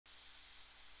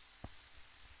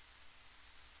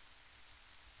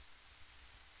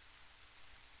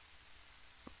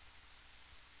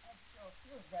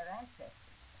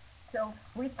So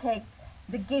we take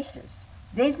the Gishes.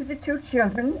 These are the two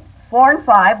children, 4 and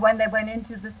 5, when they went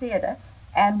into the theater.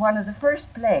 And one of the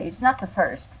first plays, not the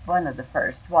first, one of the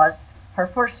first, was her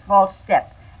first false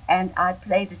step. And I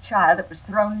played a child that was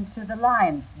thrown into the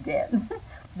lion's den.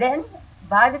 Then,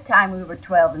 by the time we were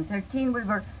 12 and 13, we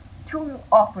were too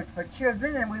awkward for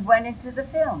children, and we went into the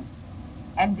films.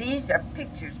 And these are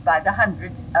pictures by the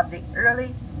hundreds of the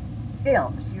early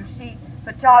films. You see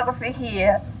photography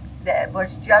here that was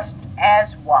just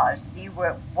as was. You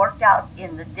were worked out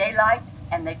in the daylight,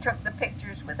 and they took the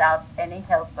pictures without any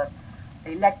help of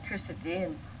electricity.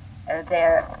 And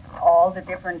there all the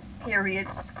different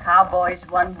periods, cowboys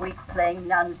one week playing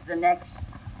nuns the next,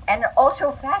 and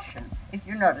also fashion, if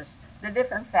you notice, the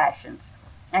different fashions.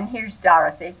 And here's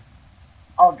Dorothy,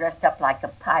 all dressed up like a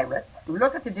pirate.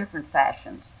 Look at the different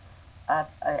fashions.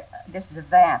 This is a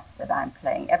vamp that I'm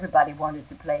playing. Everybody wanted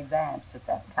to play vamps at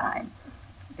that time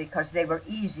because they were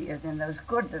easier than those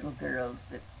good little girls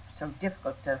that so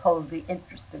difficult to hold the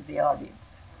interest of the audience.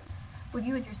 Well,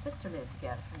 you and your sister lived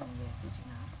together for many years, did you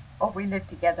not? Oh, we lived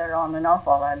together on and off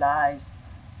all our lives.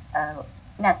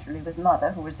 Naturally with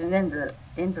Mother, who was an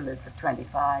invalid for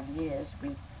 25 years.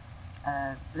 We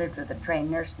lived with a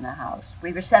trained nurse in the house.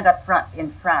 We were sent up front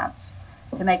in France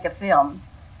to make a film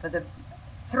for the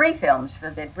 3 films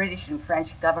for the British and French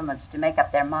governments to make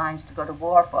up their minds to go to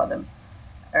war for them,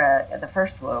 the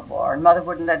First World War. And Mother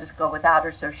wouldn't let us go without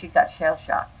her, so she got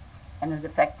shell-shocked, and it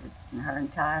affected her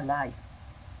entire life.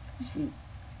 She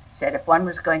said if one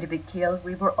was going to be killed,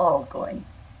 we were all going.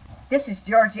 This is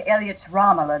Georgia Eliot's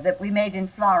Romola that we made in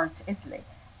Florence, Italy,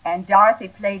 and Dorothy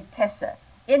played Tessa.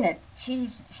 In it, she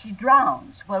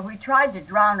drowns. Well, we tried to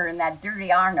drown her in that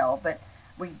dirty Arno, but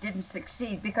we didn't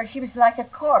succeed because she was like a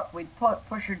cork. We'd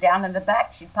push her down in the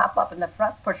back, she'd pop up in the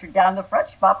front, push her down in the front,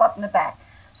 she'd pop up in the back.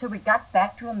 So we got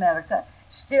back to America.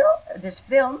 Still, this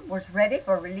film was ready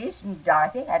for release, and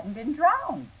Dorothy hadn't been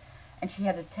drowned. And she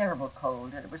had a terrible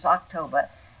cold, and it was October,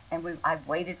 and I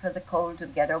waited for the cold to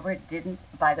get over. It didn't.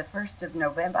 By the 1st of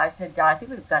November, I said, Dorothy,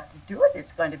 we've got to do it.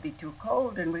 It's going to be too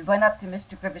cold. And we went up to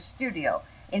Mr. Griffith's studio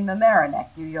in Mamaroneck,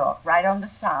 New York, right on the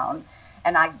Sound.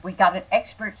 And we got an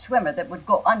expert swimmer that would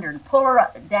go under and pull her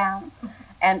down.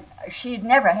 And she'd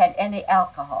never had any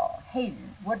alcohol, hated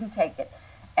it, wouldn't take it.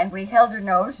 And we held her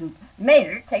nose and made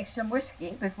her take some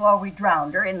whiskey before we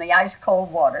drowned her in the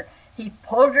ice-cold water. He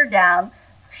pulled her down.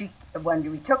 When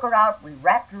we took her out, we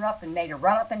wrapped her up and made her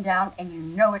run up and down, and you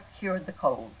know it cured the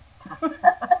cold.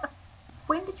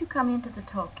 When did you come into the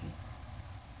talkies?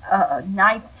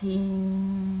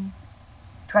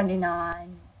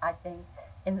 1929, I think,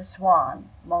 in the Swan,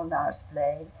 Molnar's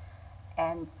play.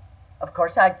 And, of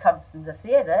course, I'd come from the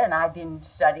theater, and I'd been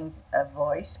studying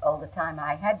voice all the time.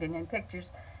 I had been in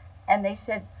pictures, and they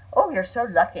said, oh, you're so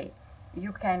lucky.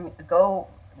 You can go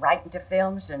right into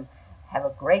films and have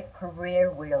a great career.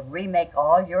 We'll remake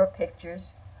all your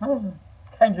pictures. Oh,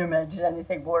 can you imagine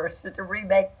anything worse than to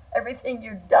remake everything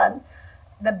you'd done,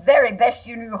 the very best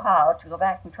you knew how, to go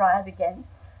back and try it again?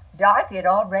 Dorothy had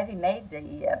already made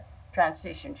the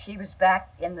transition. She was back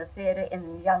in the theater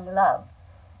in Young Love,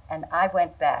 and I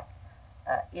went back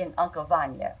in Uncle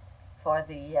Vanya for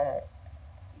the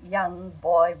young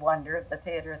boy wonder of the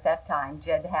theater at that time,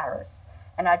 Jed Harris.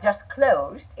 And I just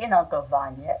closed in Uncle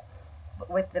Vanya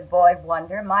with the boy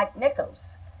wonder, Mike Nichols,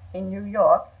 in New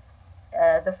York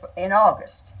in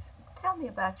August. Tell me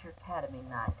about your Academy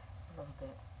night a little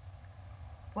bit.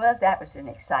 Well, that was an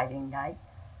exciting night.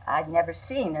 I'd never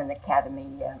seen an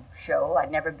Academy show. I'd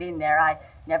never been there. I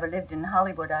never lived in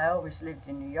Hollywood. I always lived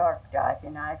in New York, Dorothy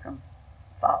and I, from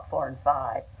 4 and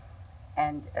 5.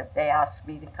 And they asked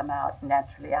me to come out.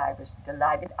 Naturally, I was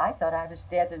delighted. I thought I was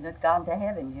dead and had gone to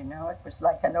heaven, you know. It was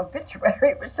like an obituary.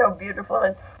 It was so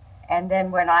beautiful. And then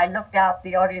when I looked out,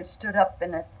 the audience stood up,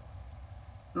 and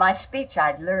my speech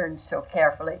I'd learned so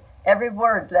carefully. Every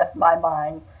word left my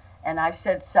mind, and I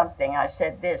said something. I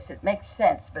said this. It makes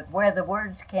sense, but where the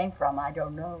words came from, I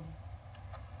don't know.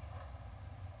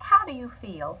 How do you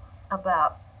feel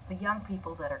about the young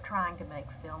people that are trying to make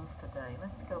films today?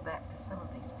 Let's go back to some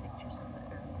of these pictures of the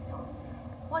early films.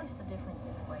 What is the difference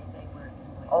in the way they were?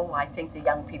 Oh, I think the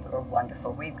young people are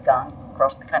wonderful. We've gone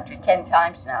across the country 10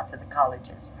 times now to the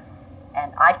colleges,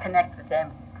 and I connect with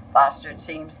them faster, it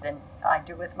seems, than I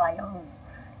do with my own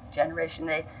generation.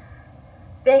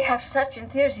 They have such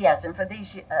enthusiasm for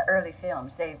these early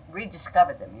films. They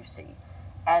rediscover them, you see.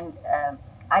 And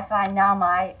I find now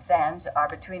my fans are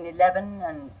between 11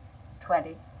 and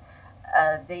 20.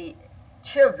 The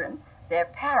children, their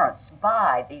parents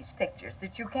buy these pictures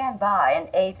that you can buy in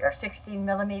 8 or 16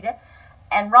 millimeter,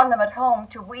 and run them at home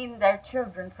to wean their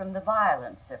children from the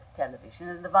violence of television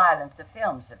and the violence of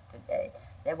films of today.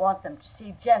 They want them to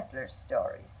see gentler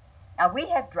stories. Now, we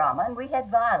had drama and we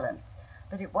had violence,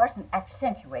 but it wasn't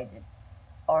accentuated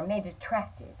or made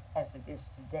attractive as it is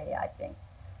today, I think.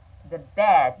 The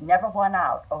bad never won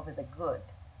out over the good,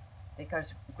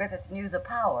 because Griffith knew the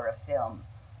power of film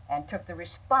and took the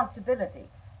responsibility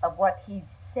of what he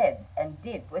said and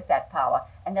did with that power.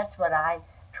 And that's what I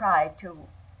try to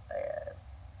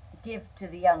give to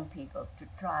the young people, to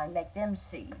try and make them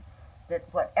see that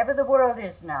whatever the world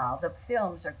is now, the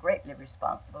films are greatly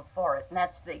responsible for it. And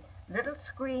that's the little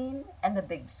screen and the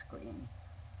big screen.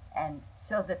 And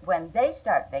so that when they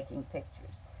start making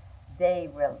pictures, they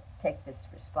will take this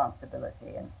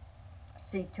responsibility and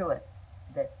see to it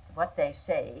that what they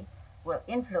say will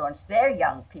influence their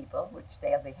young people, which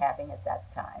they'll be having at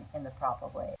that time, in the proper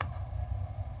way.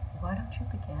 Why don't you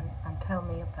begin and tell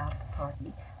me about the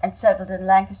party? And settled in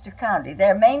Lancaster County.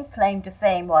 Their main claim to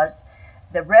fame was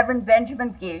the Reverend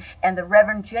Benjamin Gish and the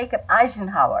Reverend Jacob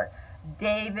Eisenhower.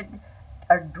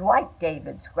 Dwight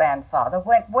David's grandfather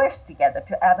went west together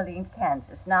to Abilene,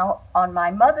 Kansas. Now, on my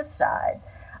mother's side,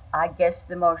 I guess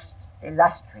the most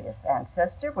illustrious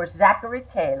ancestor was Zachary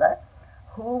Taylor,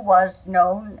 who was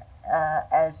known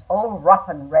as Old Rough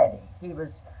and Ready. He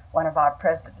was one of our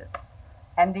presidents.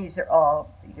 And these are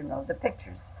all, you know, the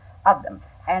pictures of them.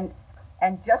 And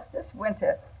just this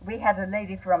winter, we had a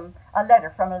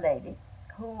letter from a lady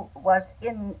who was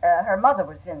her mother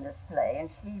was in this play, and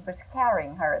she was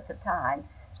carrying her at the time.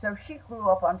 So she grew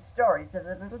up on stories of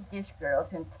the little Gish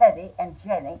girls, and Teddy and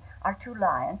Jenny, our two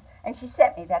lions, and she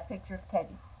sent me that picture of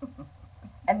Teddy.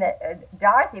 And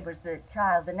Dorothy was the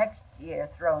child the next year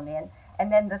thrown in,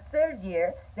 and then the third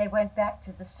year they went back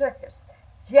to the circus.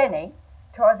 Jenny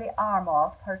tore the arm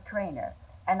off her trainer,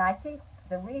 and I think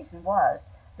the reason was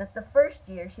that the first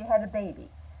year she had a baby,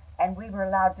 and we were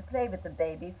allowed to play with the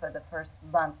baby for the first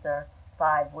month or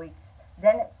 5 weeks.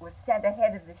 Then it was sent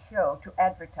ahead of the show to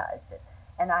advertise it,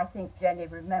 and I think Jenny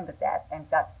remembered that and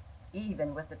got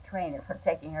even with the trainer for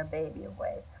taking her baby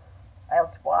away.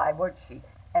 Else why would she?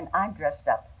 And I'm dressed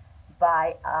up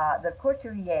by the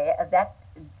couturier of that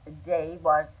day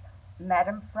was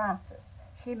Madame Frances.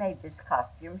 She made this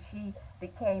costume. She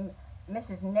became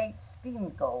Mrs. Nate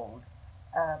Speengold,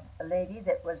 a lady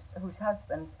whose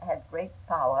husband had great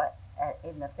power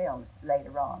in the films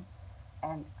later on.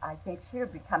 And I think she'll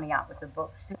be coming out with the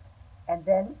book soon.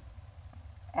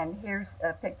 And here's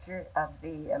a picture of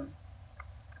the,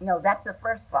 no, that's the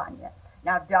first Vanya.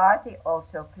 Now, Dorothy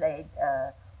also played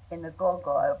in the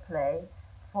Gogol play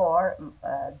for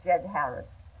Jed Harris,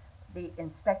 the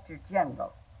Inspector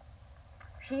General.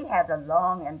 She had a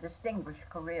long and distinguished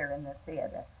career in the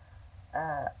theater.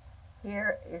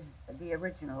 Here is the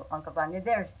original Uncle Vanya.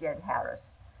 There's Jed Harris,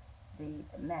 the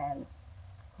man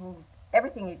who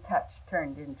everything he touched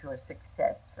turned into a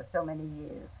success for so many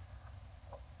years.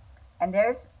 And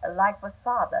there's Life with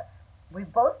Father. We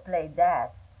both played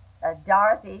that.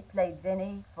 Dorothy played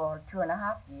Vinnie for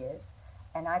 2.5 years,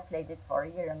 and I played it for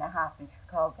 1.5 years in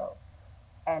Chicago.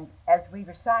 And as we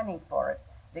were signing for it,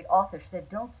 the author said,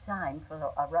 "Don't sign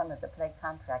for a run of the play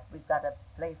contract. We've got to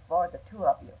play for the two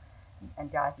of you."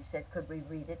 And Dorothy said, "Could we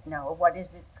read it?" "No." "What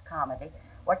is it?" "It's a comedy."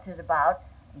 "What's it about?"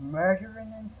 "Murder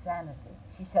and insanity."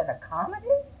 She said, "A comedy?"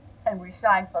 And we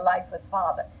signed for Life with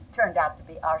Father. Turned out to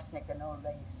be Arsenic and Old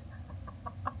Lace.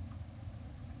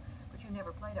 But you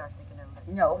never played Arsenic and Old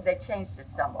Lace. No, they changed it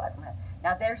somewhat.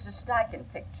 Now there's a Steichen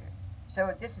picture.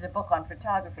 So this is a book on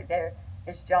photography. There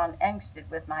is John Engsted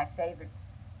with my favorite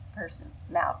person,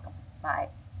 Malcolm, my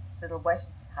little West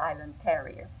Highland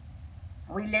Terrier.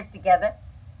 We lived together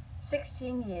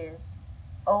 16 years,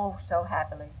 oh, so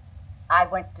happily. I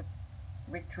went to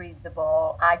retrieve the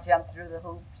ball. I jumped through the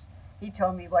hoops. He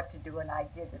told me what to do, and I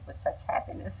did it with such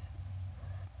happiness.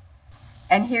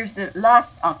 And here's the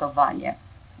last Uncle Vanya.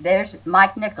 There's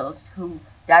Mike Nichols, who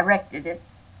directed it.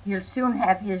 He'll soon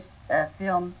have his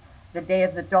film, The Day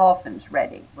of the Dolphins,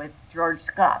 ready with George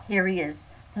Scott. Here he is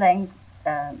playing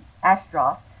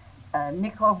Ashtroth.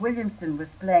 Nicole Williamson was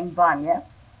playing Vanya.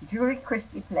 Julie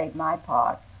Christie played my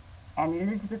part. And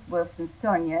Elizabeth Wilson,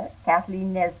 Sonia,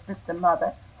 Kathleen Nesbitt, the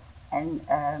mother, and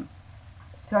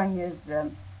Sonia's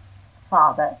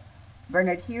father,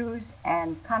 Bernard Hughes,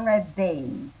 and Conrad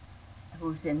Bain,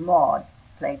 who's in Maud,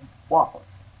 played Waffles.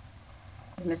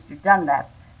 Mr. Dunlap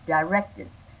directed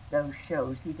those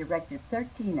shows. He directed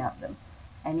 13 of them,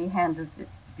 and he handled it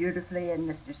beautifully, and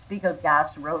Mr.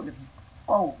 Spiegelgas wrote,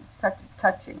 such a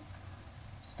touching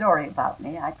story about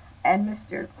me. And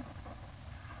Mr.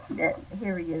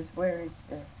 Here he is. Where is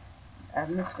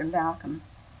Mr. Malcolm?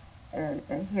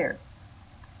 Here.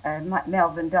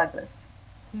 Melvin Douglas.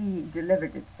 He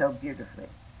delivered it so beautifully.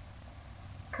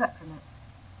 Cut from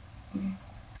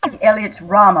it. Eliot's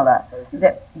Romola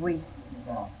that we,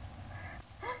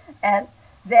 and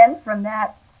then from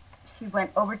that she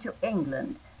went over to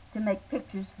England to make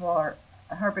pictures for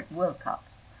Herbert Wilcox.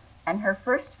 And her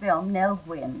first film, Nell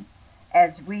Gwyn,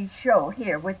 as we show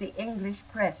here with the English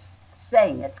press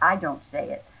saying it, I don't say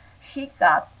it, she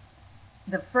got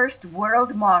the first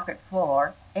world market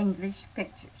for English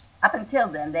pictures. Up until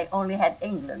then, they only had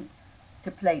England to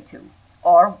play to,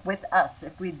 or with us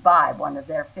if we'd buy one of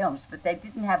their films, but they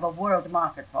didn't have a world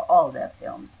market for all their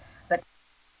films.